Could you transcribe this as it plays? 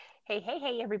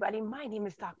Hey, everybody. My name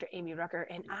is Dr. Amy Rucker,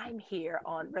 and I'm here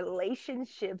on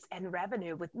Relationships and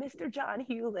Revenue with Mr. John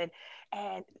Hewlin.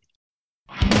 And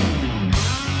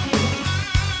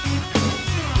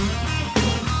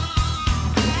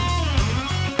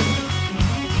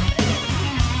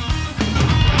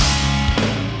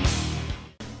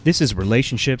This is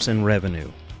Relationships and Revenue,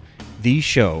 the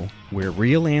show where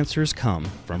real answers come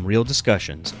from real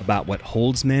discussions about what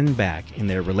holds men back in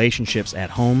their relationships at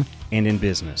home and in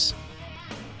business.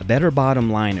 A better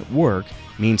bottom line at work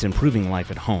means improving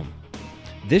life at home.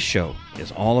 This show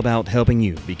is all about helping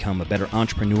you become a better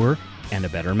entrepreneur and a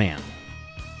better man.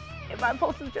 am I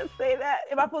supposed to just say that?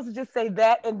 Am I supposed to just say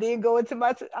that and then go into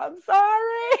my? I'm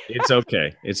sorry. It's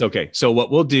okay. It's okay. So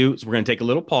what we'll do is we're going to take a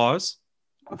little pause.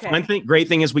 Okay. Great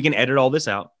thing is we can edit all this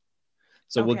out.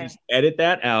 So we'll Okay. just edit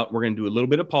that out. We're going to do a little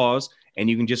bit of pause, and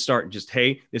you can just start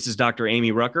hey, this is Dr.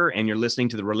 Amy Rucker, and you're listening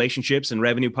to the Relationships and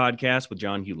Revenue Podcast with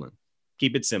John Hewlin.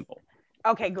 Keep it simple.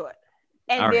 Okay, good.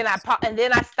 And All then right. and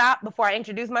then I stop before I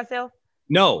introduce myself.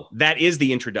 No, that is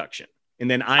the introduction.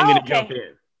 And then I'm going to jump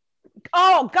in.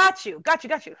 Oh, got you.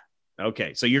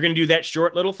 Okay. So you're going to do that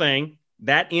short little thing,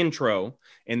 that intro,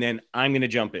 and then I'm going to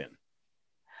jump in.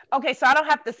 Okay, so I don't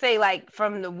have to say like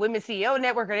from the Women's CEO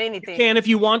Network or anything. You can if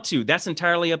you want to. That's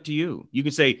entirely up to you. You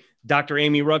can say Dr.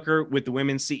 Amy Rucker with the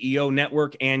Women's CEO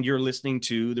Network, and you're listening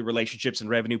to the Relationships and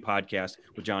Revenue Podcast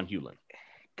with John Hewlin.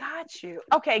 Got you.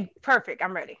 Okay, perfect.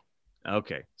 I'm ready.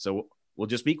 Okay. So we'll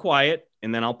just be quiet,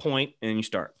 and then I'll point, and you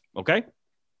start. Okay?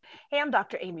 Hey, I'm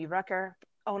Dr. Amy Rucker,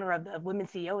 owner of the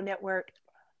Women's CEO Network.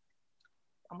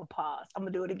 I'm going to pause. I'm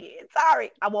going to do it again.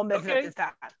 Sorry, I won't mess it up this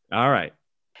time. All right.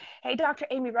 Hey, Dr.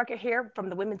 Amy Rucker here from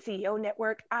the Women's CEO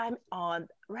Network. I'm on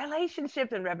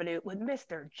Relationships and Revenue with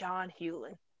Mr. John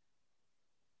Hewlin.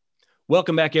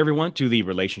 Welcome back, everyone, to the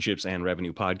Relationships and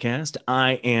Revenue Podcast.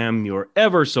 I am your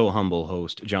ever so humble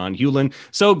host, John Hewlin.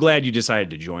 So glad you decided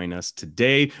to join us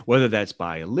today, whether that's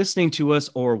by listening to us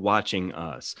or watching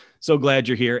us. So glad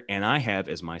you're here. And I have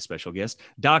as my special guest,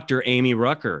 Dr. Amy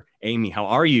Rucker. Amy, how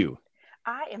are you?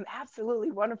 I am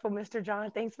absolutely wonderful, Mr.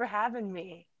 John. Thanks for having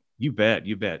me. You bet.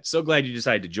 You bet. So glad you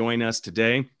decided to join us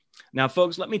today. Now,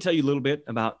 folks, let me tell you a little bit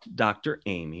about Dr.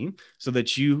 Amy so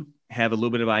that you have a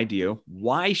little bit of idea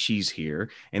why she's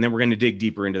here. And then we're going to dig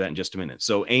deeper into that in just a minute.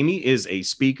 So Amy is a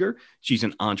speaker. She's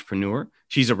an entrepreneur.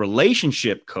 She's a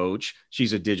relationship coach.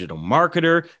 She's a digital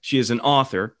marketer. She is an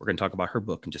author. We're going to talk about her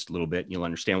book in just a little bit. You'll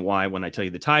understand why when I tell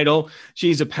you the title.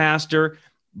 She's a pastor,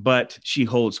 but she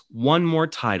holds one more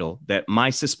title that my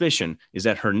suspicion is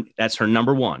that that's her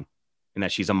number one, and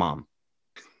that she's a mom.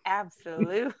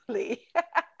 Absolutely.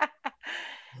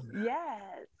 Yes.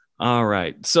 All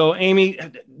right. So, Amy,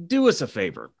 do us a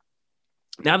favor.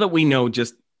 Now that we know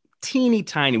just teeny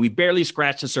tiny, we barely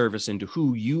scratched the surface into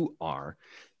who you are,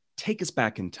 take us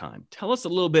back in time. Tell us a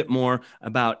little bit more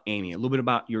about Amy, a little bit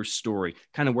about your story,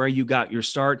 kind of where you got your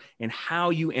start and how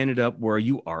you ended up where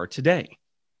you are today.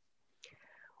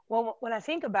 Well, when I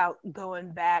think about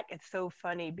going back, it's so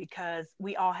funny because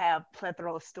we all have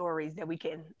plethora of stories that we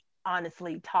can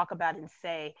honestly talk about and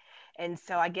say. And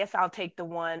so I guess I'll take the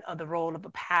one of the role of a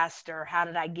pastor. How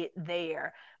did I get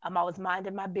there? I was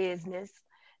minding my business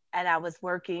and I was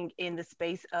working in the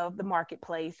space of the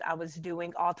marketplace. I was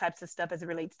doing all types of stuff as it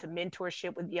relates to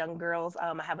mentorship with young girls.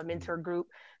 I have a mentor group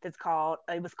it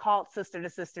was called Sister to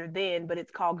Sister then, but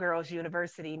it's called Girls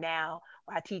University now.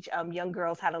 Where I teach young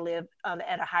girls how to live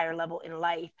at a higher level in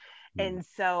life. And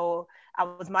so I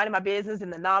was minding my business in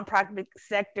the nonprofit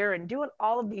sector and doing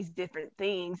all of these different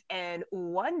things. And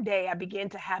one day I began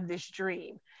to have this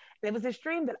dream. It was this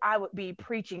dream that I would be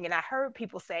preaching, and I heard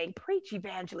people saying, "Preach,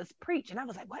 evangelist, preach." And I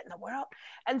was like, what in the world?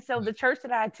 And so the church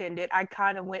that I attended, I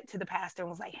kind of went to the pastor and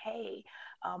was like, "Hey,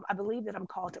 I believe that I'm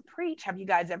called to preach. Have you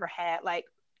guys ever had like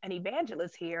an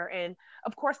evangelist here?" And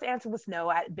of course, the answer was no.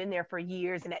 I'd been there for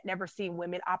years and had never seen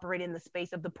women operate in the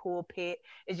space of the pulpit.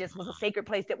 It just was a sacred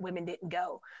place that women didn't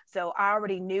go. So I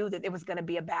already knew that there was going to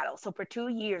be a battle. So for 2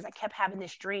 years, I kept having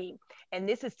this dream. And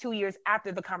this is 2 years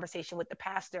after the conversation with the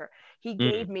pastor. He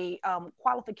gave me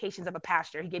qualifications of a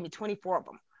pastor. He gave me 24 of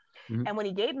them. Mm-hmm. And when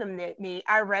he gave them to me,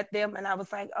 I read them and I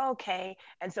was like, okay.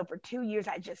 And so for 2 years,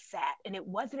 I just sat. And it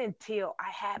wasn't until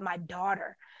I had my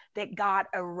daughter that God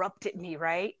erupted me,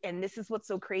 right? And this is what's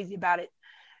so crazy about it.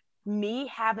 Me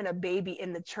having a baby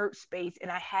in the church space and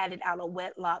I had it out of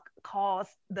wedlock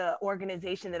caused the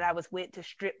organization that I was with to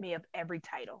strip me of every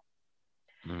title.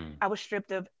 I was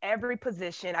stripped of every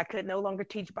position. I could no longer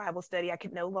teach Bible study. I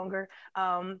could no longer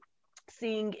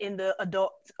sing in the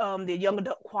young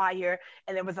adult choir.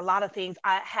 And there was a lot of things.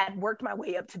 I had worked my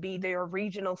way up to be their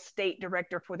regional state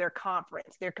director for their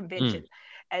conference, their convention.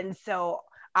 And so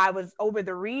I was over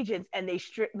the regions and they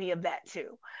stripped me of that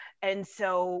too. And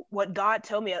so what God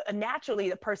told me, naturally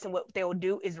the person, what they'll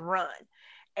do is run.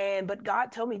 But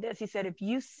God told me this. He said, if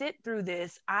you sit through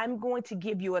this, I'm going to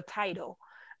give you a title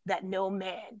that no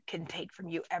man can take from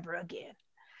you ever again.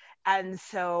 And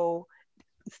so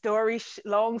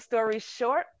long story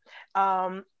short,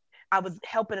 um, I was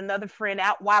helping another friend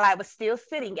out while I was still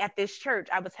sitting at this church.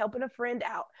 I was helping a friend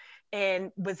out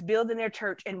and was building their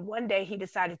church. And one day he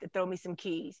decided to throw me some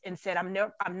keys and said, I'm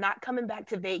not coming back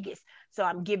to Vegas. So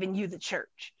I'm giving you the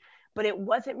church. But it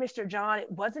wasn't, Mr. John,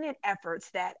 it wasn't in efforts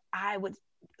that I would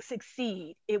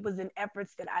succeed. It was in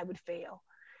efforts that I would fail.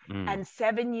 Mm. And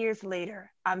 7 years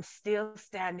later, I'm still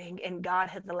standing, and God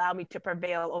has allowed me to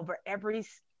prevail over every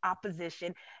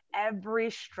opposition, every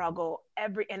struggle,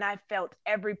 and I felt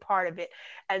every part of it.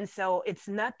 And so it's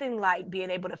nothing like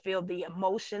being able to feel the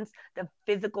emotions, the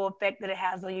physical effect that it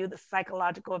has on you, the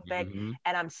psychological effect. Mm-hmm.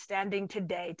 And I'm standing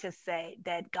today to say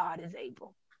that God is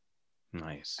able.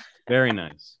 Nice. Very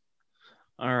nice.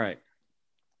 All right.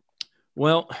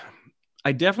 Well,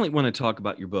 I definitely want to talk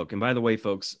about your book. And by the way,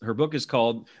 folks, her book is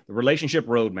called The Relationship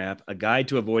Roadmap, A Guide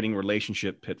to Avoiding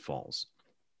Relationship Pitfalls.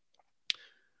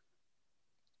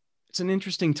 It's an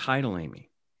interesting title,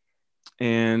 Amy.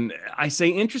 And I say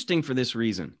interesting for this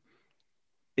reason.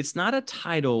 It's not a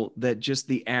title that just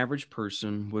the average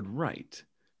person would write.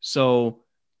 So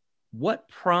what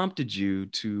prompted you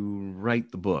to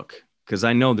write the book? Because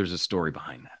I know there's a story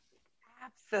behind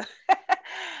that.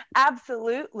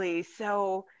 Absolutely.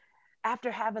 So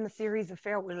after having a series of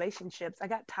failed relationships, I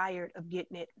got tired of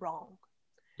getting it wrong.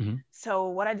 Mm-hmm. So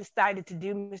what I decided to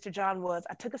do, Mr. John, was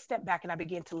I took a step back and I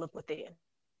began to look within.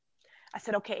 I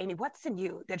said, okay, Amy, what's in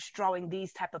you that's drawing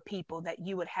these type of people that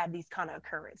you would have these kind of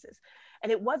occurrences?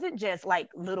 And it wasn't just like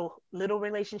little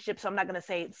relationships. So I'm not going to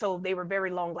say, so they were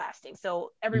very long lasting.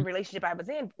 So every Mm-hmm. relationship I was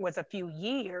in was a few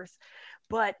years,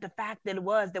 but the fact that it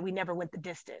was that we never went the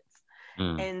distance.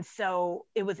 Mm. And so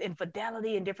it was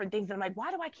infidelity and different things. And I'm like,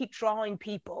 why do I keep drawing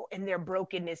people and their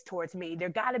brokenness towards me? There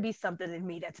got to be something in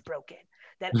me that's broken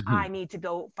that Mm-hmm. I need to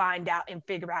go find out and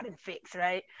figure out and fix.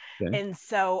 Right. Okay. And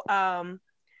so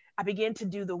I began to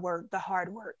do the work, the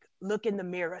hard work, look in the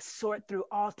mirror, sort through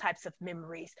all types of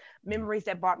memories, memories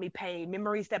that brought me pain,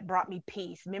 memories that brought me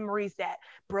peace, memories that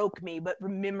broke me, but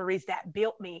memories that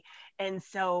built me. And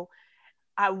so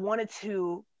I wanted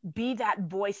to be that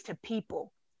voice to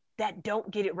people that don't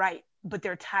get it right, but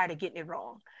they're tired of getting it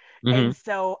wrong. Mm-hmm. And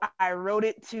so I wrote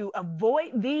it to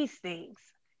avoid these things,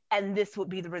 and this would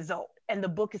be the result. And the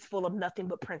book is full of nothing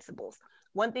but principles.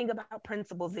 One thing about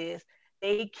principles is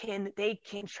they can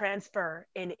transfer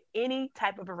in any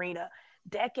type of arena,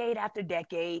 decade after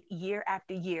decade, year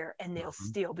after year, and they'll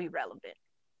still be relevant.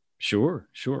 Sure.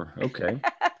 Okay.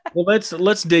 Well,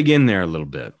 let's dig in there a little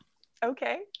bit.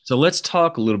 Okay. So let's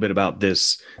talk a little bit about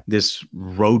this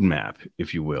roadmap,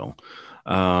 if you will.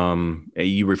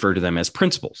 You refer to them as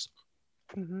principles.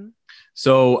 Mm-hmm.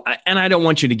 So, and I don't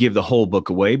want you to give the whole book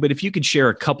away, but if you could share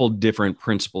a couple different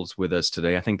principles with us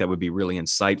today, I think that would be really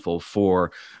insightful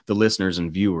for the listeners and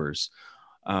viewers.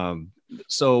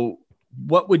 So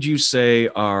what would you say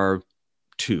are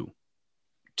two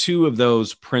of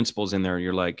those principles in there?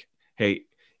 You're like, hey,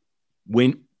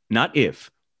 when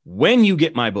you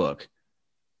get my book,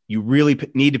 you really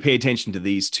need to pay attention to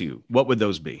these two. What would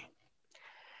those be?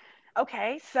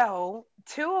 Okay, so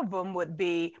two of them would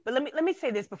be, but let me say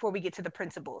this before we get to the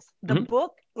principles. The Mm-hmm.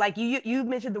 book, like you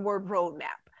mentioned the word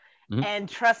roadmap. Mm-hmm. And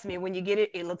trust me, when you get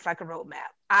it, it looks like a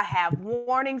roadmap. I have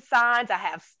warning signs, I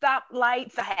have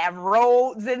stoplights, I have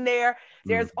roads in there.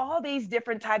 There's all these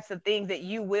different types of things that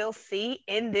you will see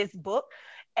in this book.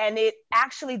 And it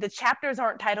actually, the chapters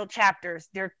aren't titled chapters,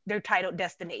 they're titled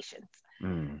destinations.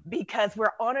 Because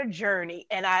we're on a journey,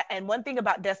 and one thing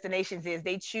about destinations is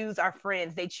they choose our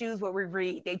friends, they choose what we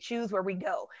read, they choose where we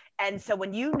go. And so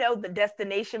when you know the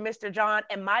destination, Mr. John,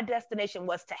 and my destination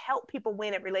was to help people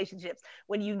win at relationships,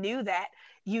 when you knew that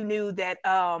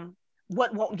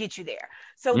what won't get you there.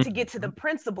 So to get to the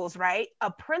principles, right,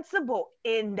 a principle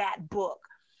in that book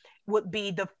would be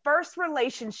the first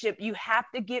relationship you have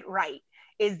to get right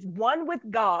is one with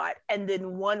God and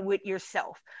then one with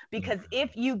yourself. Because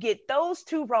if you get those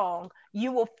two wrong,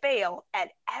 you will fail at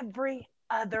every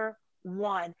other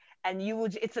one. And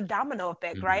it's a domino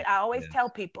effect, right? I always tell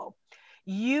people,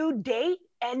 you date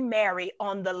and marry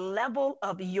on the level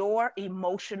of your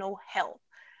emotional health.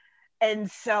 And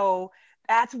so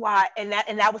that's why, and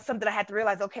that was something I had to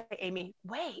realize, okay, Amy,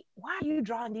 wait, why are you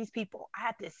drawing these people? I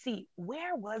had to see,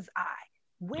 where was I?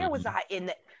 Where was I in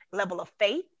the level of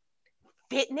faith,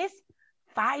 fitness,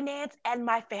 finance, and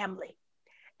my family?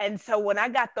 And so when I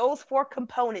got those four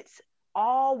components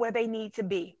all where they need to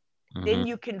be, Mm-hmm. then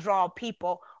you can draw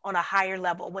people on a higher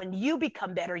level. When you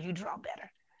become better, you draw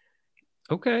better.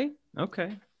 Okay.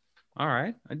 Okay. All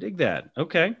right. I dig that.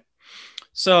 Okay.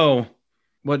 So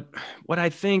what I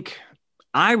think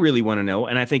I really want to know,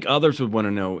 and I think others would want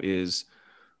to know, is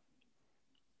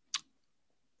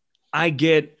I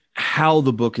get how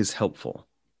the book is helpful.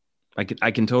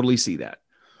 I can totally see that.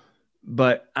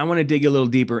 But I want to dig a little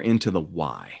deeper into the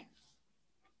why.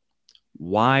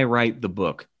 Why write the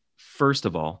book, first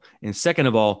of all? And second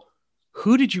of all,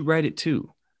 who did you write it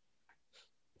to?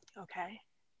 Okay.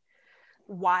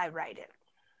 Why write it?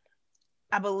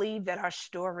 I believe that our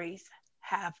stories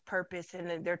have purpose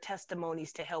and their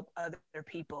testimonies to help other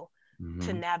people to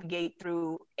Mm-hmm. navigate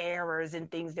through errors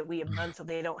and things that we have done so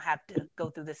they don't have to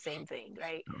go through the same thing,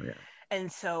 right? Oh, yeah.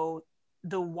 And so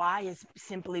the why is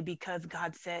simply because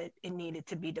God said it needed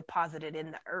to be deposited in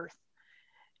the earth,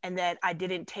 and that I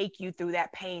didn't take you through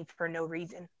that pain for no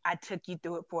reason. I took you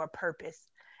through it for a purpose.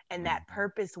 And that Mm-hmm.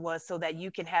 purpose was so that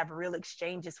you can have real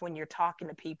exchanges when you're talking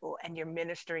to people and you're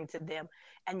ministering to them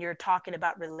and you're talking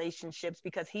about relationships,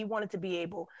 because he wanted to be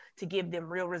able to give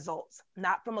them real results,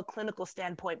 not from a clinical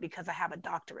standpoint because I have a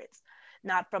doctorate,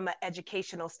 not from an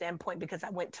educational standpoint because I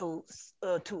went to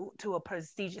a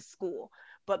prestigious school,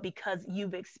 but because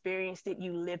you've experienced it,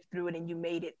 you lived through it, and you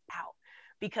made it out.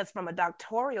 Because from a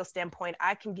doctoral standpoint,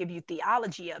 I can give you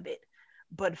theology of it,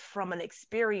 but from an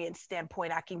experience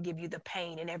standpoint, I can give you the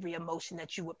pain and every emotion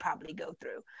that you would probably go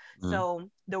through. Mm-hmm. So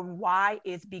the why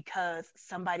is because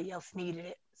somebody else needed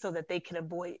it so that they can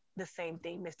avoid the same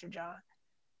thing, Mr. John.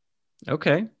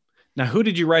 Okay. Now, who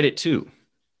did you write it to?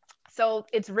 So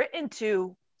it's written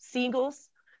to singles.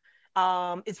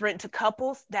 It's written to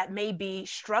couples that may be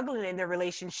struggling in their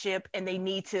relationship and they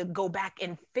need to go back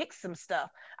and fix some stuff.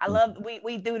 I love,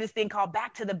 we do this thing called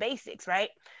back to the basics, right?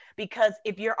 Because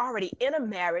if you're already in a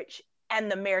marriage and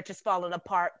the marriage is falling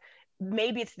apart,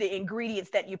 maybe it's the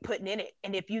ingredients that you're putting in it.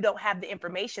 And if you don't have the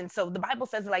information, so the Bible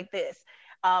says it like this.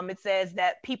 It says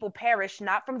that people perish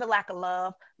not from the lack of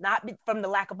love, not from the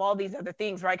lack of all these other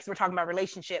things, right? Because we're talking about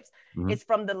relationships. Mm-hmm. It's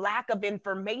from the lack of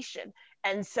information.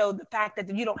 And so the fact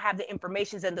that you don't have the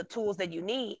information and the tools that you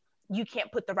need, you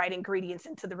can't put the right ingredients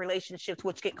into the relationships,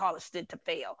 which get called a to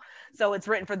fail. So it's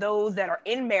written for those that are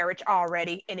in marriage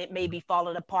already and it may be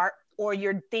falling apart, or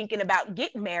you're thinking about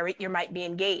getting married, you might be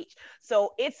engaged.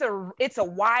 So it's a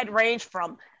wide range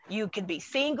from, you could be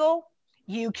single,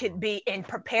 you could be in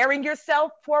preparing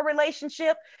yourself for a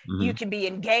relationship, Mm-hmm. you can be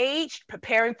engaged,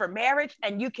 preparing for marriage,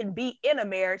 and you can be in a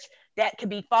marriage that could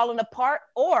be falling apart,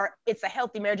 or it's a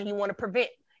healthy marriage and you want to prevent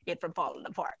it from falling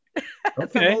apart. So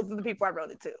Okay. those are the people I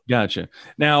wrote it to. Gotcha.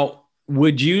 Now,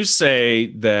 would you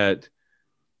say that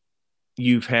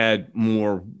you've had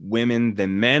more women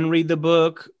than men read the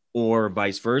book, or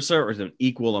vice versa, or is it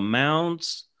equal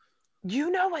amounts?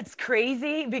 You know what's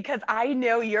crazy? Because I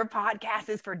know your podcast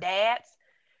is for dads.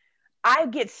 I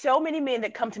get so many men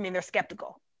that come to me and they're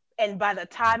skeptical. And by the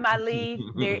time I leave,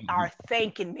 they are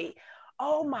thanking me.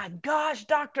 Oh my gosh,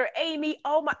 Dr. Amy.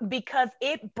 Oh my, because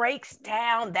it breaks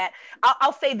down that.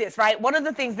 I'll say this, right? One of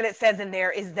the things that it says in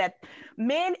there is that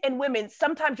men and women,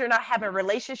 sometimes you're not having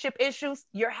relationship issues,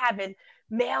 you're having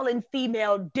male and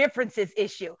female differences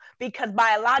issue, because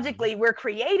biologically we're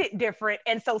created different.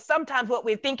 And so sometimes what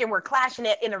we're thinking we're clashing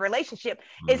at in a relationship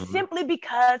is Mhm. simply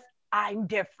because I'm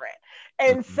different.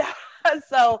 And Mhm. so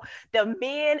so the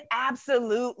men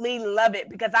absolutely love it,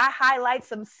 because I highlight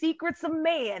some secrets of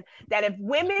man that if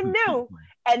women knew,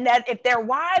 and that if their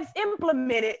wives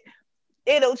implement it,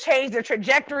 it'll change the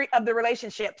trajectory of the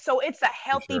relationship. So it's a For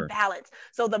healthy sure. balance.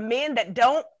 So the men that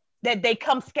don't, that they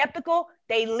come skeptical,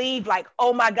 they leave like,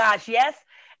 oh my gosh, yes.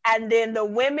 And then the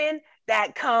women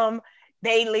that come,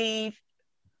 they leave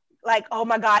like, oh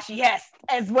my gosh, yes,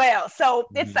 as well. So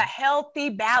it's a Mhm. healthy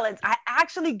balance. I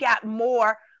actually got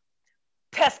more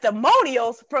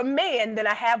testimonials from men than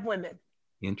I have women.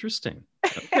 Interesting.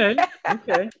 Okay.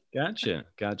 Okay. Gotcha.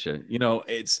 Gotcha.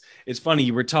 It's funny.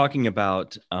 You were talking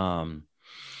about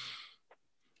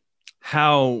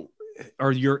how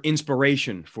or your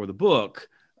inspiration for the book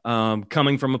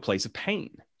coming from a place of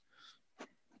pain.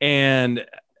 And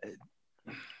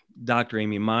Dr.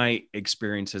 Amy, my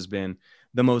experience has been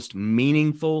the most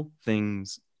meaningful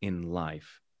things in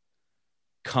life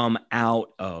come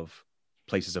out of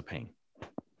places of pain.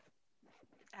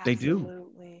 They do.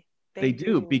 Absolutely. They They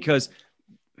do, do. because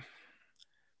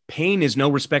pain is no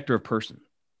respecter of person,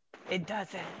 It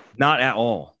doesn't. not at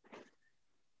all.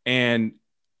 And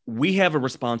we have a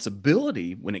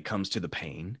responsibility when it comes to the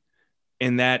pain,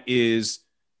 and that is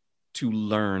to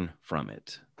learn from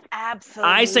it.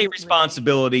 Absolutely. I say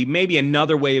responsibility. Maybe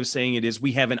another way of saying it is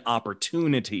we have an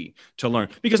opportunity to learn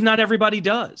because not everybody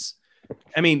does.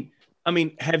 I mean,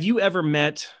 have you ever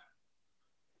met,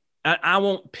 I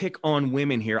won't pick on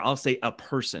women here. I'll say a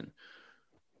person.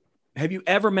 Have you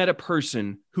ever met a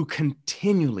person who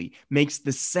continually makes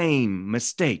the same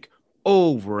mistake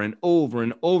over and over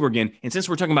and over again? And since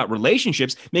we're talking about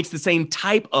relationships, makes the same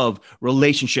type of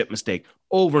relationship mistake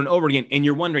over and over again. And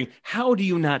you're wondering, how do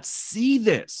you not see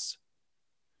this?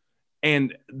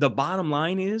 And the bottom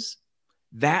line is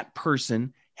that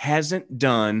person hasn't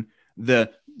done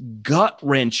the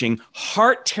gut-wrenching,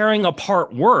 heart-tearing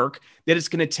apart work that it's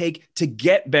going to take to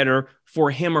get better for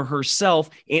him or herself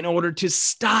in order to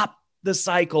stop the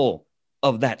cycle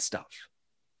of that stuff.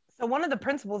 So one of the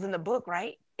principles in the book,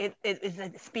 right, it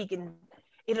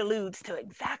alludes to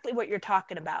exactly what you're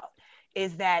talking about,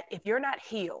 is that if you're not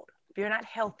healed, if you're not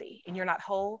healthy and you're not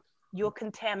whole, you'll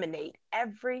contaminate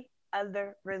every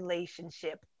other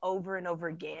relationship over and over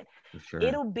again. Sure.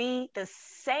 It'll be the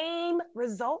same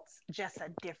results, just a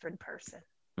different person.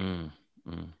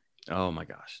 Oh my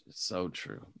gosh, it's so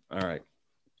true. All right.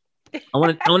 I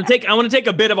want to take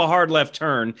a bit of a hard left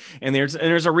turn, and there's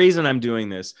a reason I'm doing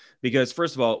this, because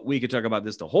first of all, we could talk about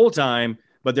this the whole time,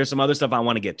 but there's some other stuff I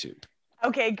want to get to.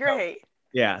 Okay, great.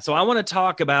 So I want to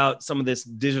talk about some of this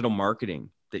digital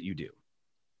marketing that you do.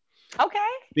 Okay.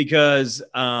 Because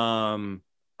I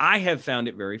have found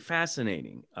it very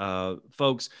fascinating.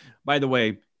 Folks, by the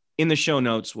way, in the show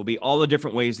notes will be all the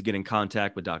different ways to get in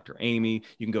contact with Dr. Amy.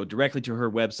 You can go directly to her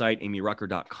website,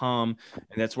 amyrucker.com.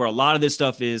 And that's where a lot of this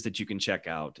stuff is that you can check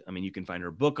out. I mean, you can find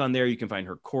her book on there. You can find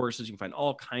her courses. You can find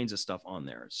all kinds of stuff on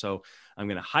there. So I'm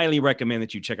going to highly recommend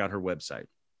that you check out her website.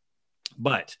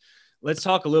 But let's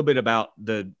talk a little bit about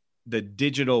the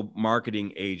digital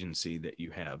marketing agency that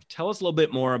you have. Tell us a little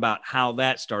bit more about how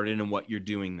that started and what you're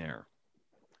doing there.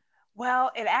 Well,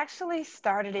 it actually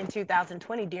started in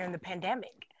 2020 during the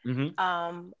pandemic.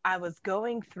 Mm-hmm. I was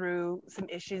going through some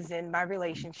issues in my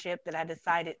relationship that I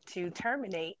decided to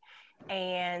terminate.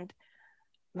 And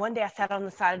one day I sat on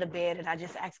the side of the bed and I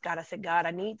just asked God, I said, God,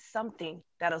 I need something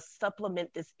that'll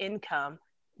supplement this income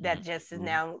that just has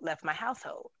now left my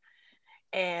household.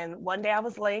 And one day I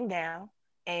was laying down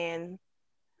and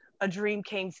a dream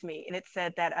came to me, and it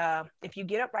said that if you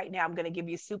get up right now, I'm going to give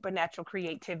you supernatural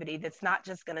creativity that's not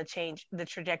just going to change the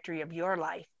trajectory of your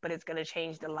life, but it's going to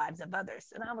change the lives of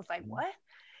others. And I was like, what?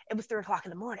 It was 3:00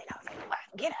 in the morning. I was like, what?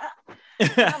 Get up.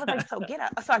 And I was like, so get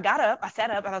up. So I got up, I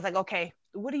sat up, and I was like, okay,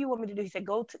 what do you want me to do? He said,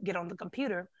 get on the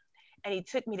computer. And he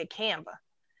took me to Canva.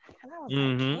 And I was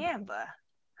like, Canva?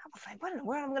 I was like, what in the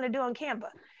world am I going to do on Canva?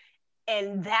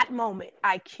 And that moment,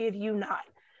 I kid you not,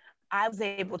 I was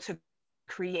able to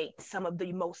create some of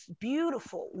the most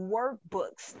beautiful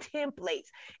workbooks, templates.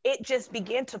 It just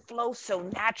began to flow so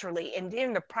naturally. And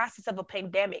during the process of a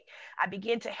pandemic, I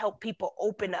began to help people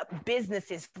open up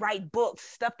businesses, write books,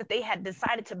 stuff that they had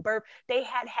decided to birth. They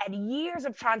had years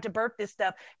of trying to birth this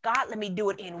stuff. God let me do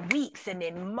it in weeks and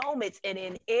in moments. And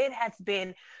it has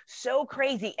been so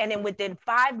crazy. And then within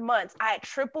 5 months, I had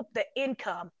tripled the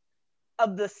income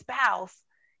of the spouse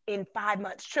in 5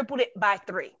 months, tripled it by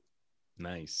 3.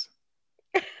 Nice.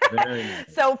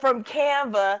 So from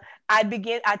Canva, I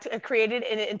created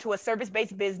it into a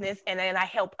service-based business, and then I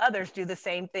help others do the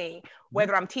same thing,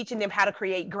 whether I'm teaching them how to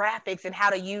create graphics and how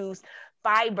to use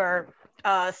Fiverr,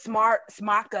 smart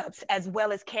mock-ups, as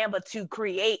well as Canva to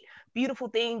create beautiful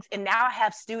things. And now I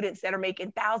have students that are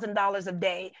making $1,000 a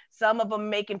day, some of them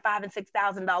making $5,000 and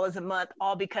 $6,000 a month,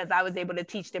 all because I was able to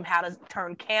teach them how to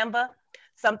turn Canva,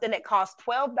 something that costs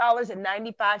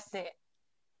 $12.95,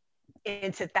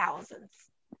 into thousands.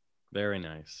 Very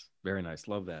nice. Very nice.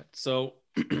 Love that. So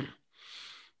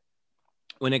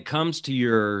when it comes to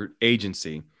your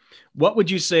agency, what would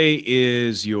you say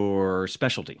is your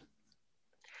specialty?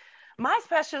 My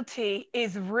specialty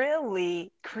is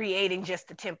really creating just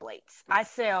the templates. I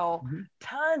sell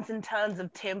tons and tons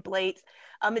of templates.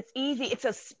 It's easy. It's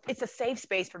a safe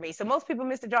space for me. So most people,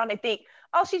 Mr. John, they think,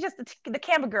 oh, she's just the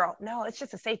Canva girl. No, it's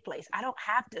just a safe place. I don't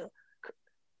have to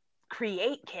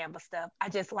create Canva stuff. I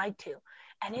just like to.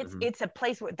 And it's a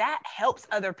place where that helps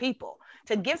other people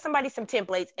to give somebody some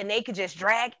templates and they could just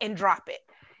drag and drop it.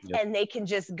 Yep. And they can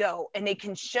just go and they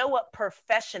can show up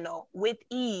professional with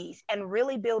ease and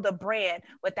really build a brand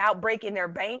without breaking their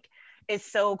bank is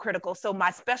so critical. So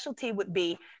my specialty would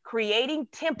be creating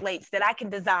templates that I can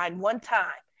design one time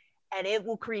and it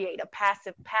will create a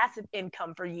passive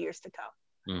income for years to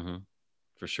come.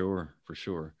 For sure. For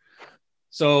sure.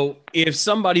 So if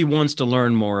somebody wants to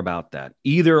learn more about that,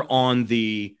 either on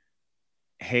the,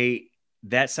 hey,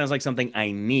 that sounds like something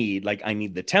I need, like I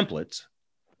need the templates,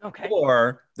 Okay.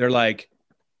 Or they're like,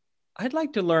 I'd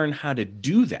like to learn how to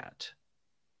do that,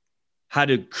 how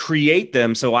to create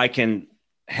them so I can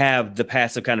have the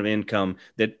passive kind of income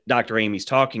that Dr. Amy's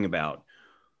talking about.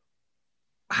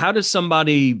 How does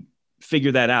somebody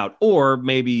figure that out? Or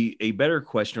maybe a better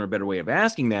question or a better way of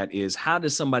asking that is, how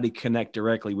does somebody connect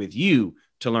directly with you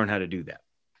to learn how to do that?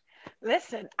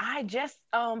 Listen, I just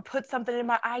put something in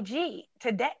my IG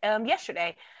today,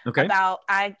 yesterday, Okay. about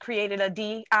I created a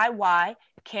DIY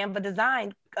Canva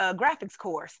design graphics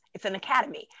course. It's an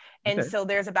academy. And Okay. so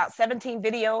there's about 17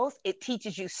 videos. It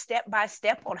teaches you step by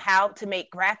step on how to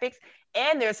make graphics.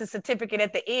 And there's a certificate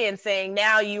at the end saying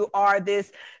now you are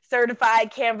this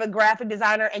certified Canva graphic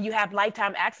designer and you have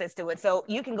lifetime access to it. So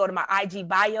you can go to my IG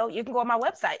bio, you can go on my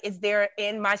website. It's there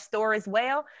in my store as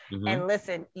well. Mm-hmm. And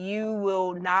listen, you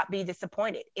will not be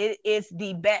disappointed. It is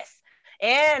the best.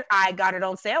 And I got it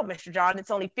on sale, Mr. John.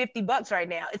 It's only $50 right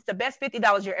now. It's the best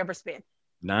 $50 you'll ever spend.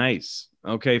 Nice.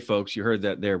 Okay, folks, you heard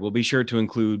that there. We'll be sure to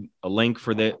include a link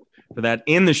for that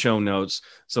in the show notes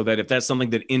so that if that's something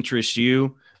that interests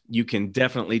you, you can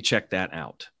definitely check that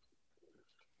out.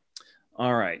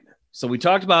 All right. So we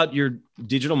talked about your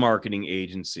digital marketing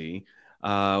agency.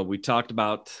 We talked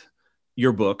about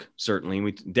your book, certainly.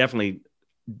 We definitely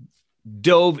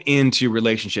dove into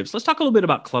relationships. Let's talk a little bit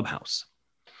about Clubhouse.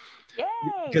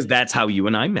 Because Yay. that's how you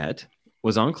and I met,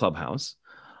 was on Clubhouse.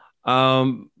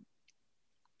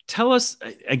 Tell us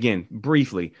again,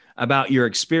 briefly, about your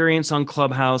experience on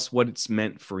Clubhouse, what it's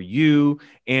meant for you,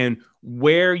 and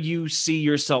where you see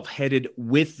yourself headed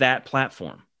with that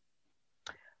platform.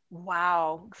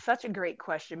 Wow, such a great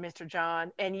question, Mr.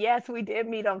 John. And yes, we did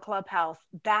meet on Clubhouse.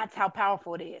 That's how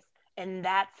powerful it is. And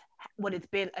that's what it's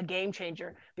been, a game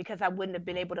changer, because I wouldn't have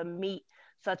been able to meet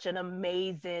such an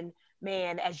amazing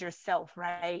man as yourself,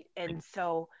 right? And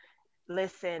so,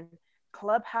 listen,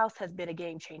 Clubhouse has been a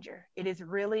game changer. It is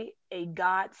really a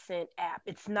God sent app.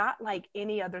 It's not like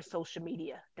any other social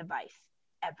media device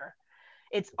ever.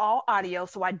 It's all audio,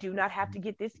 so I do not have to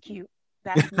get this cute.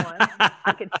 That's one.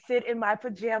 I could sit in my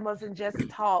pajamas and just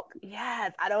talk.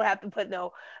 Yes, I don't have to put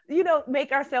no,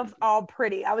 make ourselves all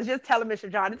pretty. I was just telling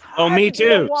Mr. John, it's Oh, hard me to be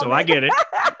a too. So I woman. get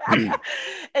it.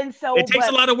 And so, It takes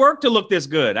a but lot of work to look this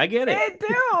good. I get it. it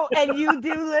do, and you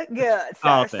do look good,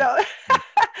 Oh, sir. thanks. So,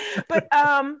 but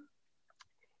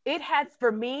it has,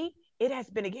 for me, it has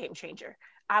been a game changer.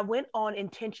 I went on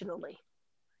intentionally.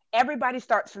 Everybody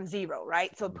starts from zero,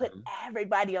 right? So put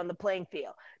everybody on the playing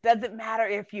field. Doesn't matter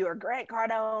if you're Grant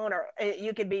Cardone or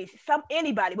you could be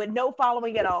anybody with no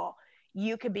following at all.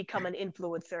 You can become an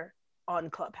influencer on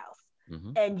Clubhouse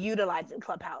Mm-hmm. and utilizing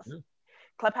Clubhouse. Yeah.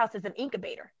 Clubhouse is an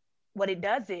incubator. What it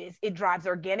does is it drives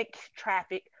organic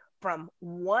traffic from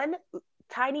one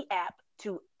tiny app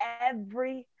to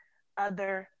every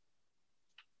other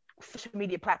social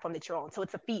media platform that you're on. So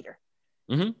it's a feeder.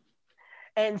 Mm-hmm.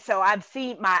 And so I've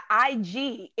seen my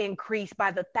IG increase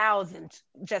by the thousands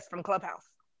just from Clubhouse.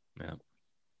 Yeah.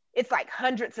 It's like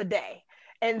hundreds a day.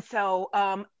 And so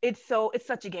it's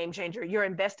such a game changer. Your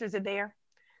investors are there,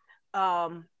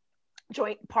 um,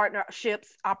 joint partnerships,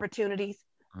 opportunities.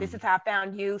 This is how I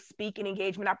found you, speaking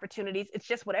engagement opportunities. It's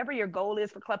just whatever your goal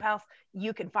is for Clubhouse,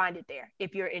 you can find it there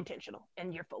if you're intentional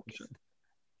and you're focused. Sure.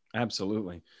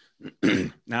 Absolutely.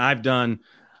 Now, I've done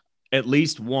at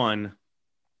least one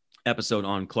episode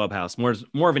on Clubhouse, more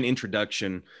of an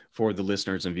introduction for the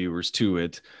listeners and viewers to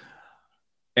it.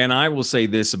 And I will say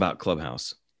this about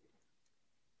Clubhouse.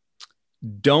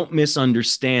 Don't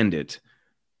misunderstand it.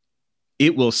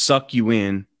 It will suck you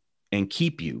in and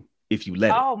keep you if you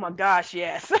let it. Oh my gosh,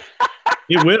 yes.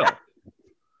 It will.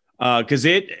 Because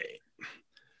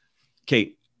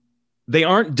Kate, they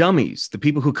aren't dummies. The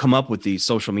people who come up with these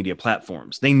social media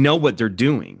platforms, they know what they're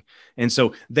doing. And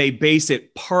so they base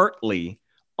it partly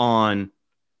on,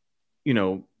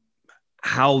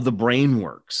 how the brain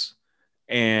works.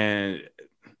 And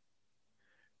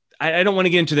I don't want to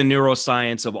get into the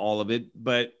neuroscience of all of it,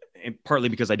 but partly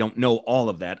because I don't know all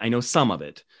of that. I know some of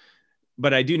it,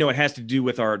 but I do know it has to do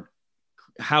with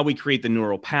how we create the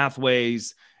neural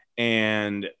pathways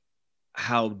and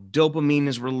how dopamine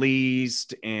is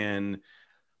released and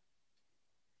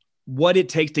what it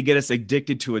takes to get us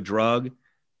addicted to a drug.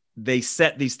 They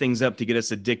set these things up to get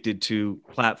us addicted to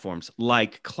platforms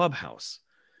like Clubhouse.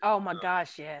 Oh my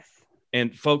gosh, yes.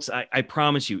 And folks, I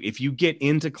promise you, if you get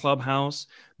into Clubhouse,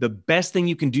 the best thing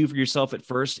you can do for yourself at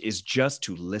first is just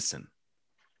to listen.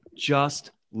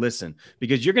 Just listen,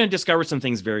 because you're going to discover some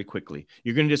things very quickly.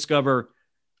 You're going to discover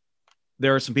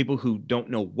there are some people who don't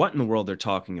know what in the world they're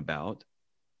talking about,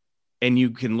 and you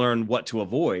can learn what to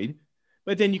avoid.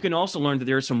 But then you can also learn that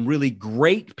there are some really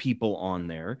great people on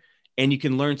there, and you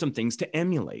can learn some things to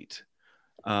emulate.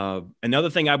 Another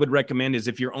thing I would recommend is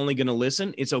if you're only going to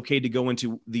listen, it's okay to go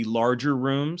into the larger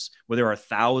rooms where there are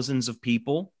thousands of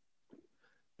people.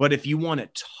 But if you want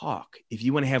to talk, if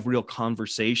you want to have real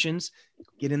conversations,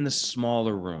 get in the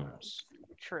smaller rooms.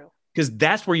 True. Because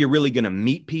that's where you're really going to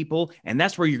meet people, and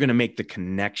that's where you're going to make the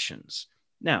connections.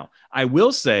 Now, I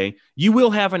will say you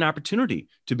will have an opportunity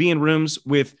to be in rooms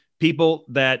with people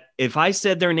that if I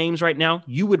said their names right now,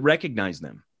 you would recognize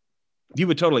them. You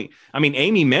would totally. I mean,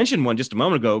 Amy mentioned one just a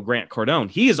moment ago, Grant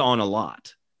Cardone. He is on a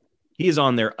lot. He is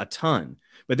on there a ton.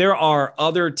 But there are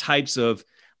other types of,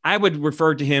 I would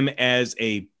refer to him as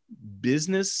a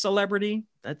business celebrity.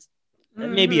 That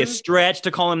may be a stretch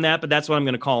to call him that, but that's what I'm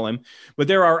going to call him. But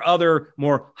there are other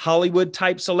more Hollywood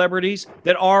type celebrities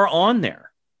that are on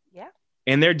there. Yeah.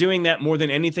 And they're doing that more than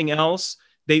anything else.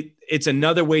 It's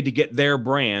another way to get their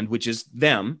brand, which is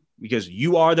them, because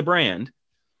you are the brand.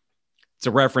 It's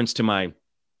a reference to my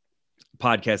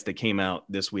podcast that came out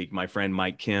this week. My friend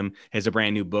Mike Kim has a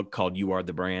brand new book called You Are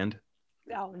the Brand.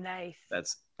 Oh, nice.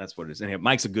 That's what it is. Anyhow,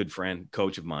 Mike's a good friend,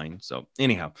 coach of mine. So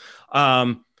anyhow,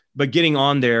 but getting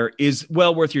on there is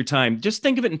well worth your time. Just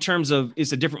think of it in terms of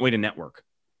it's a different way to network.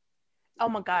 Oh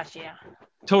my gosh, yeah.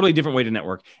 Totally different way to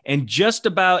network. And just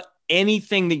about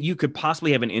anything that you could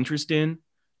possibly have an interest in,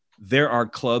 there are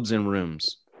clubs and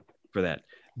rooms for that.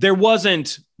 There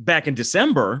wasn't back in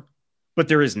December, but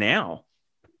there is now.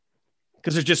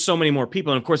 Because there's just so many more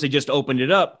people. And of course, they just opened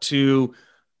it up to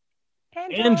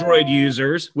Android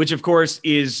users, which of course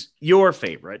is your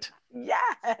favorite.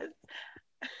 Yes.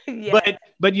 Yes.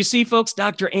 But you see, folks,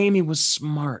 Dr. Amy was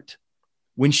smart.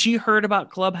 When she heard about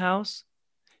Clubhouse,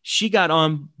 she got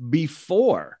on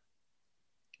before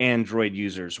Android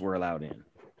users were allowed in.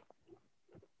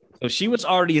 So she was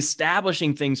already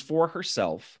establishing things for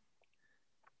herself,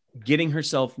 getting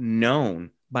herself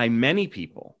known by many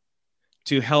people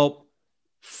to help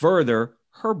further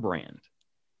her brand.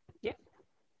 Yeah.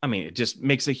 I mean, it just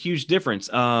makes a huge difference.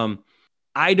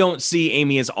 I don't see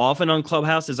Amy as often on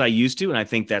Clubhouse as I used to. And I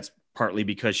think that's partly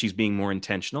because she's being more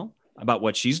intentional about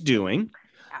what she's doing.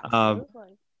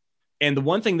 Absolutely. And the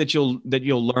one thing that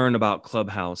you'll learn about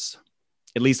Clubhouse,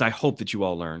 at least I hope that you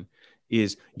all learn,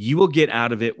 is you will get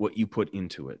out of it what you put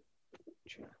into it.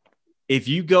 True. If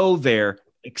you go there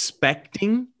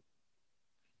expecting,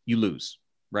 you lose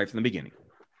right from the beginning.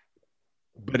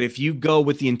 But if you go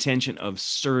with the intention of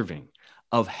serving,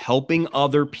 of helping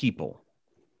other people,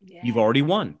 you've already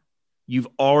won. You've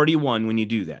already won when you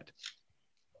do that.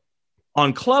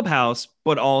 On Clubhouse,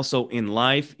 but also in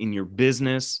life, in your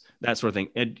business, that sort of thing.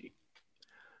 And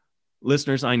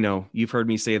listeners, I know you've heard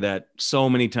me say that so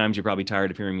many times. You're probably tired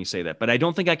of hearing me say that, but I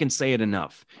don't think I can say it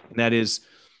enough. And that is,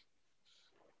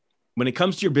 when it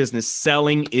comes to your business,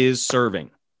 selling is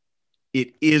serving.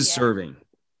 It is serving.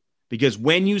 Because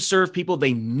when you serve people,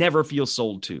 they never feel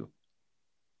sold to.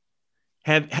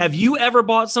 Have you ever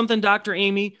bought something, Dr.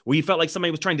 Amy, where you felt like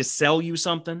somebody was trying to sell you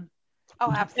something?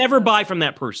 Oh, absolutely. Never buy from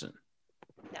that person.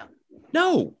 No.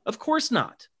 No, of course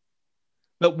not.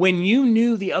 But when you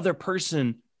knew the other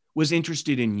person was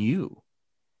interested in you,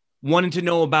 wanted to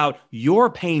know about your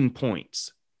pain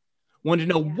points, wanted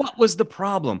to know what was the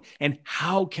problem and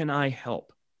how can I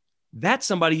help? That's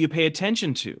somebody you pay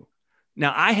attention to.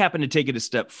 Now, I happen to take it a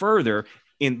step further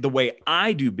in the way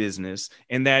I do business,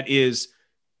 and that is,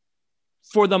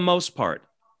 for the most part,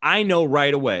 I know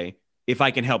right away if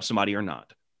I can help somebody or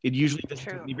not. It usually doesn't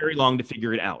take me very long to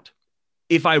figure it out.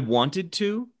 If I wanted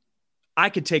to, I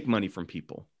could take money from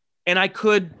people and I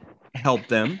could help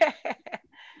them.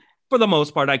 For the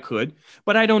most part, I could,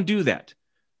 but I don't do that.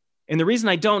 And the reason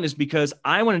I don't is because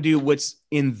I want to do what's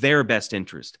in their best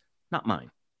interest, not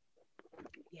mine.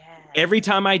 Every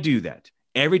time I do that,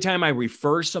 every time I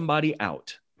refer somebody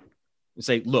out and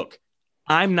say, look,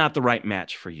 I'm not the right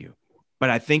match for you, but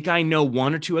I think I know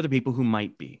one or two other people who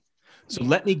might be. So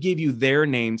let me give you their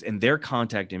names and their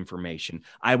contact information.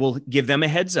 I will give them a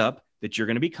heads up that you're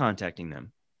going to be contacting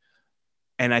them.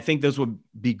 And I think those would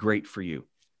be great for you.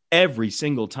 Every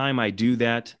single time I do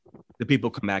that, the people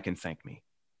come back and thank me.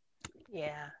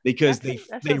 Yeah. Because they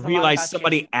realize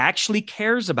somebody actually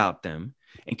cares about them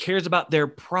and cares about their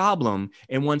problem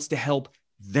and wants to help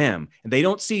them. And they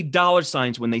don't see dollar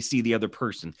signs when they see the other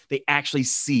person. They actually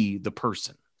see the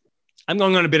person. I'm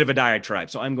going on a bit of a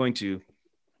diatribe, so I'm going to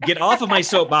get off of my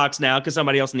soapbox now because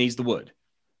somebody else needs the wood.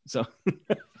 So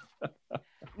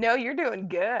no, you're doing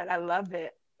good. I love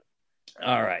it.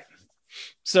 All right.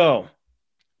 So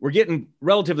we're getting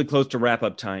relatively close to wrap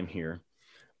up time here,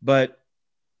 but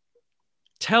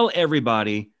tell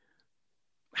everybody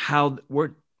how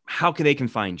they can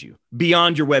find you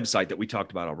beyond your website that we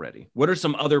talked about already. What are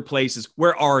some other places?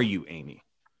 Where are you, Amy?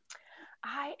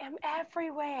 I am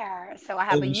everywhere. So I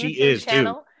have Oh, a and she YouTube is too.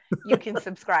 channel. You can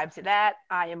subscribe to that.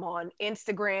 I am on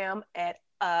Instagram at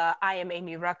I am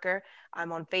Amy Rucker.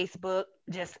 I'm on Facebook,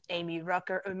 just Amy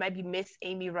Rucker, or maybe Miss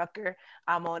Amy Rucker.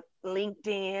 I'm on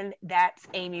LinkedIn, that's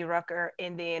Amy Rucker.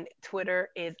 And then Twitter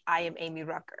is I am Amy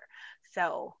Rucker.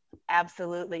 So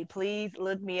absolutely, please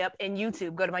look me up. And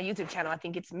YouTube, go to my YouTube channel. I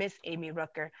think it's Miss Amy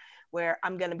Rucker, where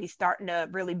I'm going to be starting to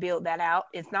really build that out.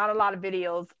 It's not a lot of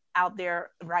videos out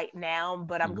there right now,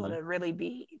 but I'm going to really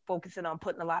be focusing on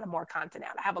putting a lot of more content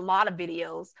out. I have a lot of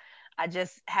videos. I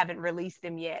just haven't released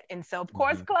them yet. And so, of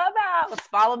course, Clubhouse.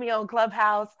 Follow me on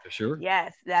Clubhouse. For sure.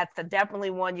 Yes, that's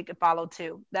definitely one you can follow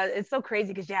too. It's so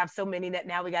crazy because you have so many that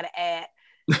now we got to add.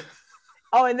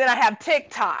 Oh, and then I have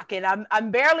TikTok, and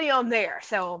I'm barely on there,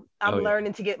 so I'm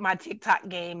learning to get my TikTok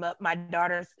game up. My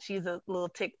daughter, she's a little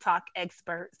TikTok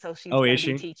expert, so she's going to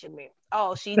be teaching me.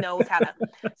 Oh, she knows how to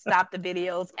stop the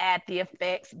videos, add the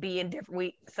effects, be in different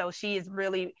weeks. So she is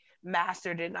really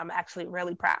mastered it, and I'm actually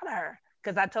really proud of her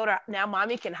because I told her, now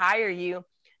mommy can hire you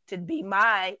to be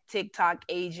my TikTok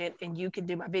agent, and you can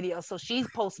do my videos. So she's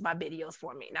posting my videos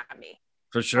for me, not me.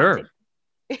 For sure.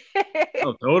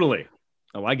 Oh, totally.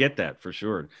 Oh, I get that for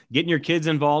sure. Getting your kids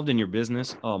involved in your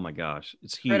business. Oh my gosh.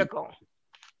 It's huge. Critical.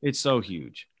 It's so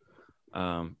huge.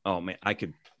 Oh man,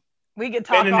 we could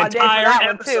talk all day for that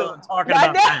one too.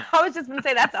 I was just gonna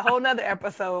say that's a whole nother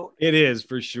episode. It is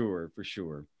for sure. For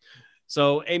sure.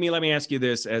 So Amy, let me ask you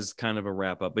this as kind of a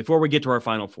wrap up before we get to our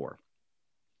final four.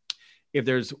 If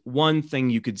there's one thing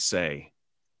you could say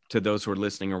to those who are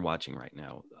listening or watching right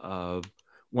now,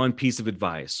 one piece of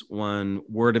advice, one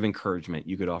word of encouragement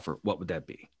you could offer, what would that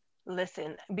be?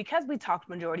 Listen, because we talked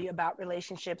majority about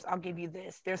relationships, I'll give you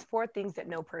this. There's 4 things that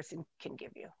no person can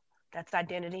give you. That's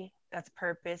identity, that's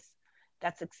purpose,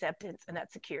 that's acceptance, and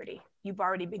that's security. You've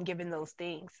already been given those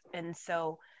things. And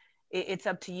so it's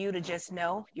up to you to just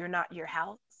know you're not your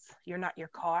house, you're not your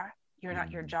car, you're not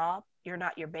your job, you're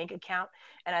not your bank account.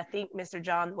 And I think, Mr.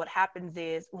 John, what happens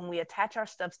is when we attach our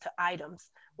stuff to items,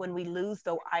 when we lose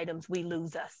those items, we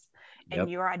lose us. And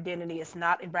your identity is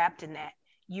not wrapped in that.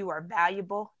 You are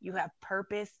valuable, you have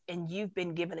purpose, and you've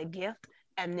been given a gift,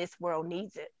 and this world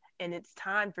needs it. And it's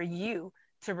time for you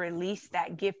to release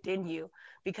that gift in you,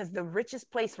 because the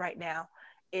richest place right now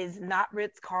is not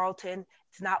Ritz-Carlton,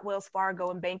 it's not Wells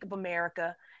Fargo and Bank of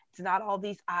America, it's not all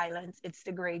these islands, it's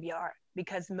the graveyard,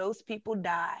 because most people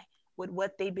die with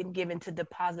what they've been given to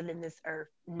deposit in this earth,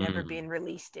 never being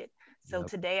released it. So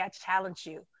today I challenge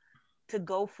you to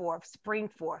go forth, spring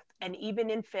forth, and even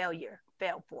in failure,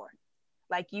 fail forth.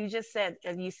 Like you just said,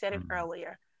 as you said it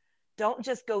earlier, don't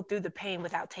just go through the pain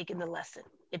without taking the lesson.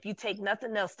 If you take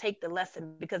nothing else, take the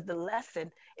lesson, because the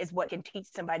lesson is what can teach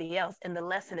somebody else. And the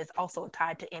lesson is also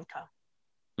tied to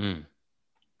income.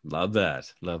 Love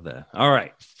that. Love that. All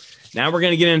right. Now we're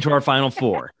going to get into our final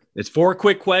 4. It's 4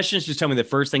 quick questions. Just tell me the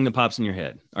first thing that pops in your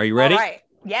head. Are you ready? All right.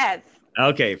 Yes.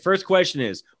 Okay. First question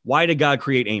is, why did God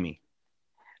create Amy?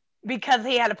 Because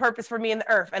he had a purpose for me in the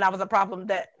earth, and I was a problem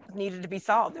that needed to be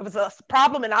solved. It was a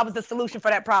problem, and I was the solution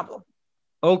for that problem.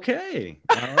 Okay.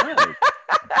 All right.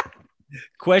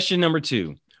 Question number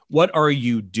 2. What are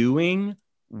you doing,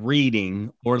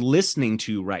 reading, or listening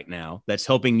to right now that's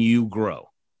helping you grow?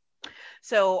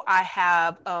 So I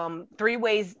have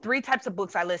 3 types of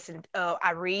books I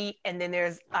read, and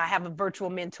then I have a virtual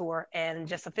mentor and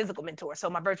just a physical mentor. So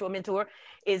my virtual mentor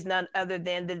is none other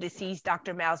than the deceased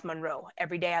Dr. Myles Munroe.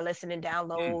 Every day I listen and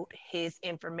download his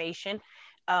information.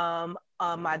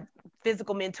 My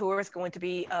physical mentor is going to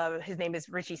be, his name is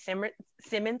Richie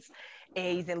Simmons.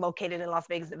 He's located in Las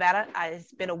Vegas, Nevada. I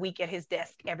spend a week at his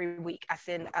desk every week. I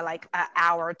spend like an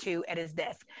hour or 2 at his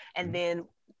desk. And then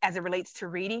as it relates to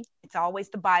reading, it's always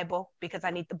the Bible, because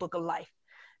I need the book of life.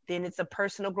 Then it's a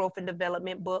personal growth and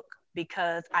development book,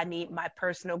 because I need my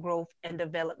personal growth and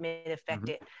development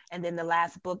affected. And then the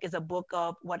last book is a book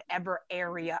of whatever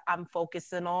area I'm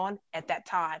focusing on at that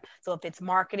time. So if it's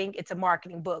marketing, it's a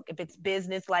marketing book. If it's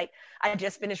business, like I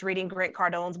just finished reading Grant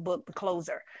Cardone's book, The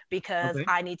Closer, because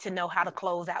I need to know how to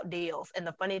close out deals. And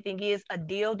the funny thing is, a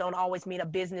deal don't always mean a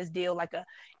business deal.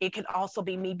 It can also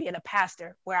be me being a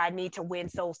pastor, where I need to win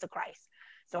souls to Christ.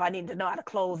 So I need to know how to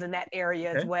close in that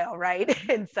area as well, right?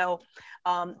 And so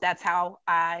that's how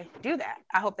I do that.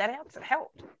 I hope that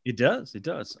helped. It does. It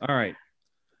does. All right.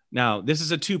 Now, this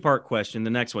is a 2-part question. The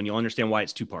next one, you'll understand why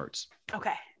it's 2 parts.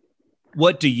 Okay.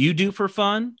 What do you do for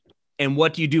fun? And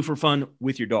what do you do for fun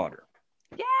with your daughter?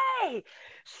 Yay!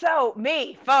 So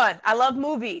fun. I love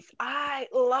movies. I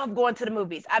love going to the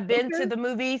movies. I've been to the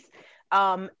movies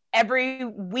every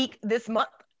week this month.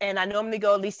 And I normally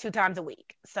go at least 2 times a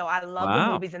week. So I love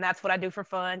the movies, and that's what I do for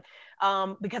fun,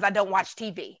 because I don't watch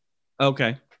TV.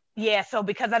 Okay. Yeah, so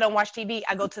because I don't watch TV,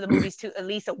 I go to the movies at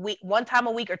least a week, one time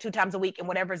a week or two times a week, and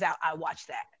whatever's out, I watch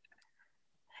that.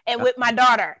 And with my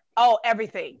daughter, oh,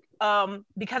 everything.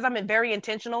 Because I'm very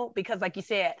intentional, because like you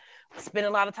said, spend a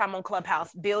lot of time on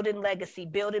Clubhouse, building legacy,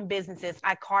 building businesses.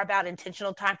 I carve out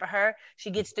intentional time for her.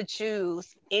 She gets to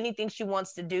choose anything she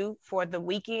wants to do for the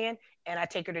weekend, and I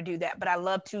take her to do that. But I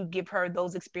love to give her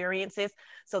those experiences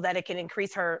so that it can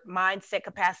increase her mindset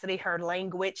capacity, her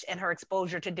language, and her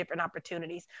exposure to different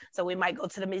opportunities. So we might go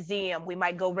to the museum, we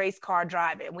might go race car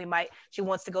driving, she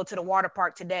wants to go to the water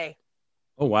park today.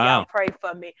 Oh, Y'all wow. pray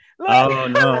for me. Look, Oh,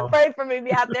 no. pray for me.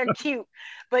 Be out there cute.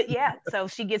 But yeah, so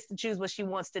she gets to choose what she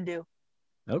wants to do.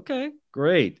 Okay,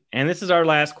 great. And this is our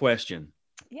last question.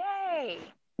 Yay.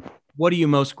 What are you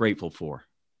most grateful for?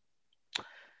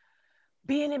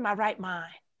 Being in my right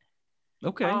mind.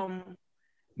 Okay.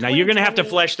 Now you're going to have to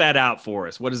flesh that out for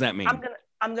us. What does that mean?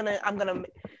 I'm gonna.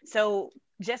 So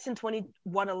just in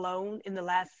 21 alone, in the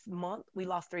last month, we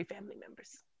lost 3 family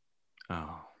members.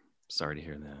 Oh, sorry to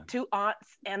hear that. 2 aunts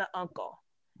and an uncle.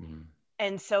 Mm-hmm.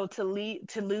 And so to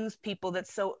lose people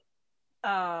that's so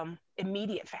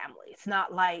immediate family. It's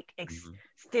not like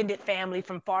extended family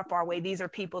from far away. These are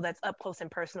people that's up close and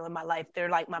personal in my life. They're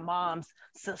like my mom's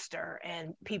sister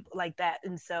and people like that.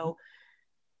 And so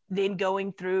then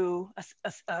going through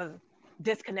a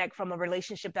disconnect from a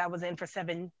relationship that I was in for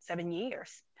seven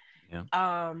years.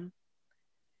 Yeah.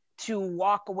 To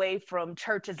walk away from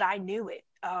church as I knew it,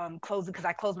 closing, because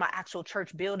I closed my actual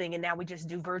church building and now we just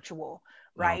do virtual,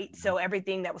 right? Oh. So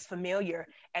everything that was familiar,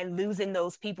 and losing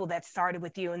those people that started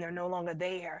with you and they're no longer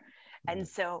there. And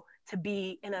so to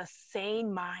be in a sane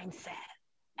mindset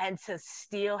and to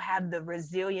still have the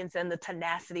resilience and the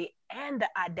tenacity and the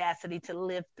audacity to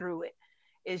live through it,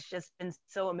 it's just been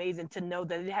so amazing to know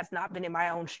that it has not been in my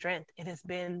own strength. It has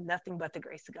been nothing but the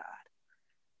grace of God.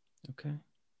 Okay,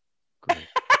 great.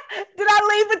 Did I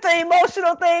leave with the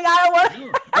emotional thing? I don't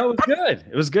want. That was good.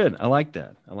 It was good. I like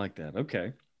that.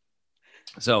 Okay.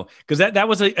 So, because that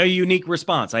was a unique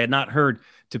response. I had not heard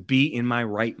to be in my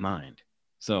right mind.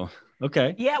 So,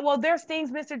 okay. Yeah, well, there's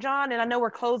things, Mr. John, and I know we're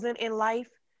closing in life,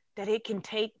 that it can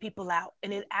take people out,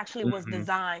 and it actually was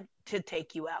designed to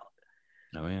take you out.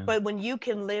 Oh yeah. But when you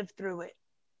can live through it,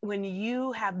 when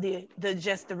you have the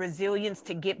resilience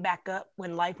to get back up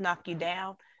when life knocked you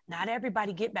down, not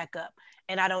everybody get back up.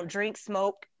 And I don't drink,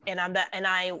 smoke, and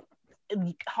I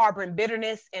harboring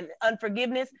bitterness and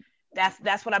unforgiveness.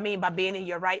 That's what I mean by being in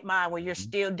your right mind, where you're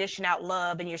still dishing out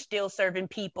love and you're still serving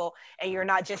people, and you're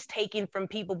not just taking from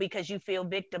people because you feel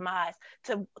victimized.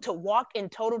 To walk in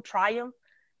total triumph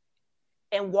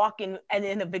and walk in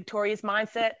a victorious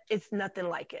mindset, it's nothing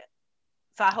like it.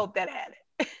 So I hope that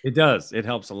added. It does. It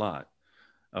helps a lot.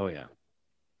 Oh yeah.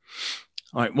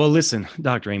 All right. Well, listen,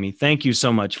 Dr. Amy, thank you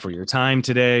so much for your time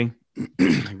today.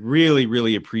 I really,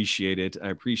 really appreciate it. I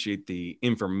appreciate the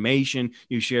information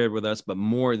you shared with us, but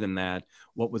more than that,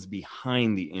 what was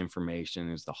behind the information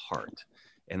is the heart.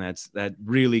 And that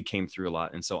really came through a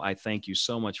lot. And so I thank you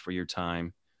so much for your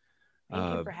time.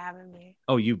 Thank you for having me.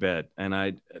 Oh, you bet.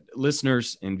 And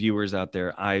listeners and viewers out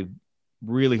there, I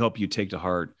really hope you take to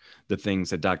heart the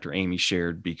things that Dr. Amy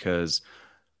shared, because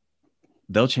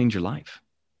they'll change your life.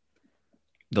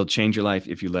 They'll change your life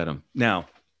if you let them. Now,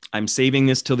 I'm saving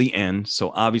this till the end.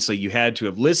 So obviously you had to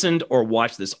have listened or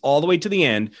watched this all the way to the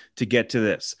end to get to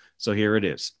this. So here it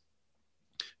is.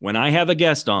 When I have a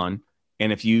guest on,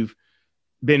 and if you've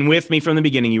been with me from the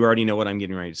beginning, you already know what I'm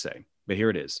getting ready to say, but here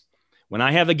it is. When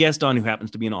I have a guest on who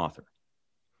happens to be an author,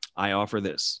 I offer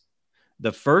this.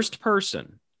 The first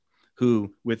person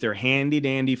who, with their handy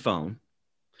dandy phone,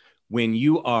 when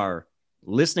you are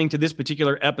listening to this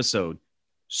particular episode,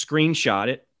 screenshot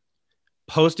it,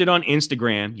 post it on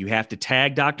Instagram. You have to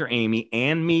tag Dr. Amy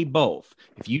and me both.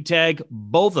 If you tag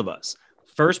both of us,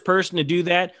 first person to do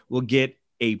that will get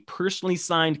a personally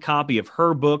signed copy of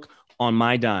her book on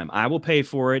my dime. I will pay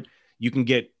for it. You can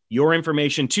get your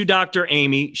information to Dr.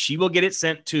 Amy. She will get it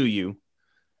sent to you,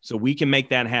 so we can make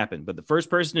that happen. But the first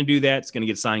person to do that is going to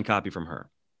get a signed copy from her.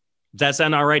 Does that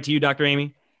sound all right to you, Dr.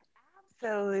 Amy?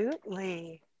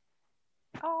 Absolutely.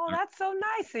 Oh, that's so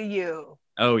nice of you.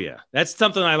 Oh, yeah. That's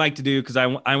something I like to do because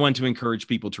I want to encourage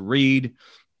people to read.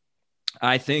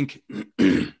 I think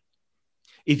if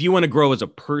you want to grow as a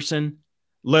person,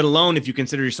 let alone if you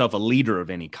consider yourself a leader of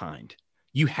any kind,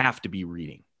 you have to be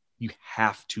reading. You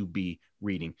have to be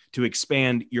reading to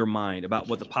expand your mind about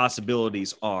what the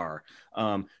possibilities are,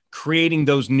 creating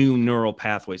those new neural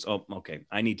pathways. Oh, okay.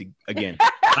 I need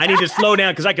to slow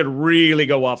down because I could really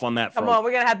go off on that. Come on,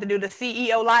 we're going to have to do the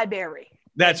CEO library.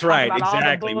 That's right.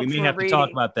 Exactly. We may have to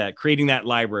talk about that, creating that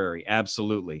library.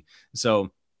 Absolutely. So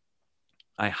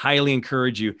I highly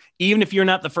encourage you, even if you're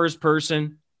not the first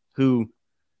person who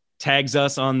tags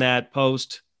us on that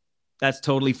post, that's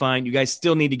totally fine. You guys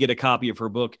still need to get a copy of her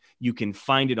book. You can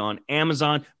find it on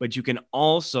Amazon, but you can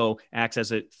also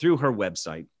access it through her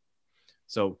website.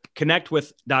 So connect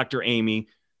with Dr. Amy.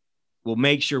 We'll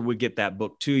make sure we get that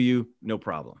book to you. No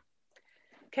problem.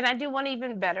 Can I do one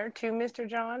even better too, Mr.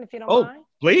 John, if you don't mind?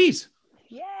 Please.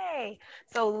 Yay.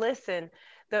 So listen,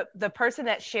 the person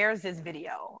that shares this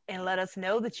video and let us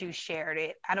know that you shared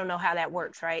it. I don't know how that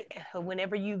works, right?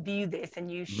 Whenever you view this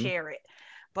and you share it,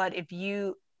 but if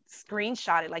you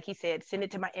screenshot it, like he said, send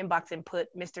it to my inbox and put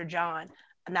Mr. John.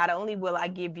 Not only will I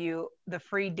give you the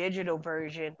free digital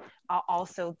version, I'll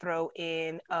also throw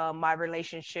in my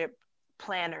relationship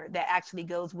planner that actually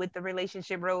goes with the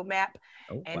relationship roadmap.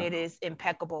 And it is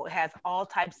impeccable. It has all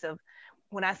types of,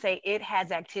 when I say it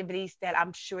has activities that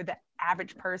I'm sure the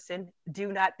average person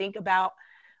do not think about.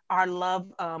 Our love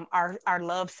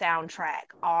soundtrack,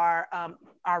 our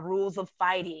rules of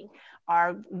fighting,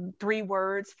 our 3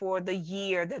 words for the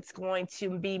year that's going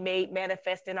to be made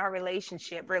manifest in our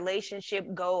relationship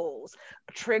goals,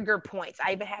 trigger points.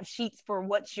 I even have sheets for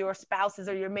what's your spouse's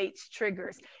or your mate's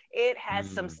triggers. It has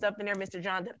some stuff in there, Mr.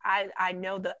 John, that I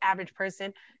know the average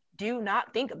person do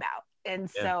not think about. And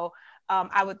so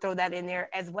I would throw that in there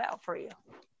as well for you.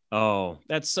 Oh,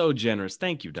 that's so generous.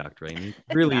 Thank you, Dr. Amy.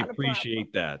 Really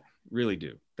appreciate that. Really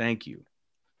do. Thank you.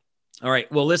 All right.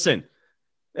 Well, listen,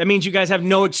 that means you guys have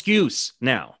no excuse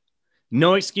now.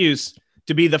 No excuse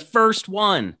to be the first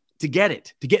one to get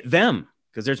it, to get them,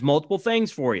 because there's multiple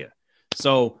things for you.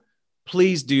 So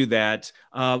please do that.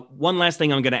 One last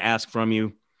thing I'm going to ask from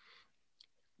you.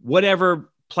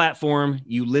 Whatever platform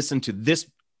you listen to this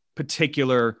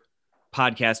particular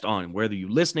podcast on, whether you're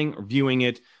listening or viewing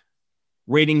it,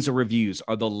 ratings or reviews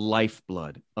are the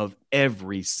lifeblood of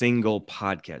every single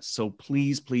podcast. So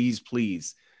please, please,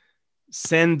 please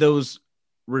send those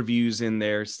reviews in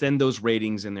there. Send those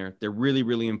ratings in there. They're really,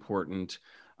 really important.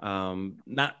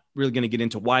 Not really going to get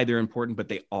into why they're important, but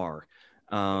they are.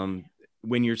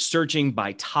 When you're searching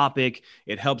by topic,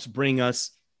 it helps bring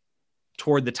us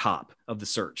toward the top of the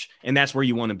search. And that's where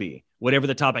you want to be. Whatever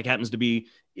the topic happens to be,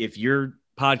 if your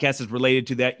podcast is related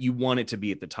to that, you want it to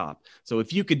be at the top. So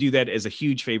if you could do that as a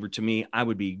huge favor to me, I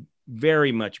would be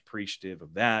very much appreciative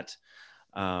of that.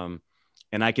 And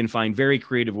I can find very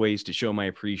creative ways to show my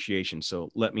appreciation.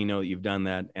 So let me know that you've done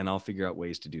that, and I'll figure out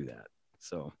ways to do that.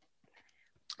 So,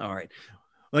 all right.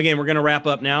 Well, again, we're going to wrap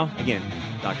up now. Again,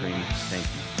 Dr. Amy, thank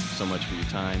you so much for your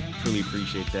time. Truly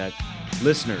appreciate that.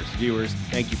 Listeners, viewers,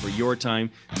 thank you for your time,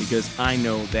 because I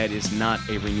know that is not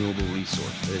a renewable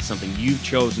resource. That is something you've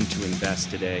chosen to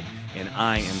invest today, and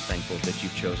I am thankful that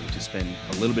you've chosen to spend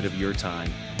a little bit of your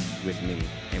time with me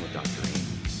and with Dr. Amy.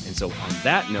 And so on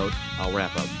that note, I'll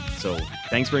wrap up. So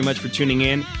thanks very much for tuning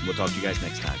in. We'll talk to you guys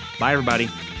next time. Bye, everybody.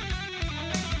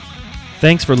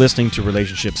 Thanks for listening to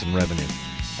Relationships and Revenue.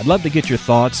 I'd love to get your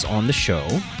thoughts on the show.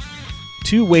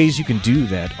 2 ways you can do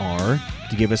that are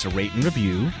to give us a rate and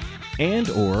review, and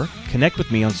or connect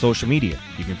with me on social media.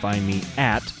 You can find me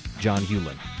at John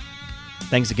Hewlin.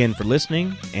 Thanks again for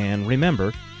listening, and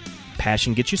remember,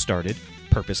 passion gets you started,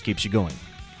 purpose keeps you going.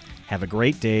 Have a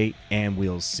great day, and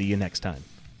we'll see you next time.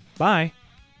 Bye.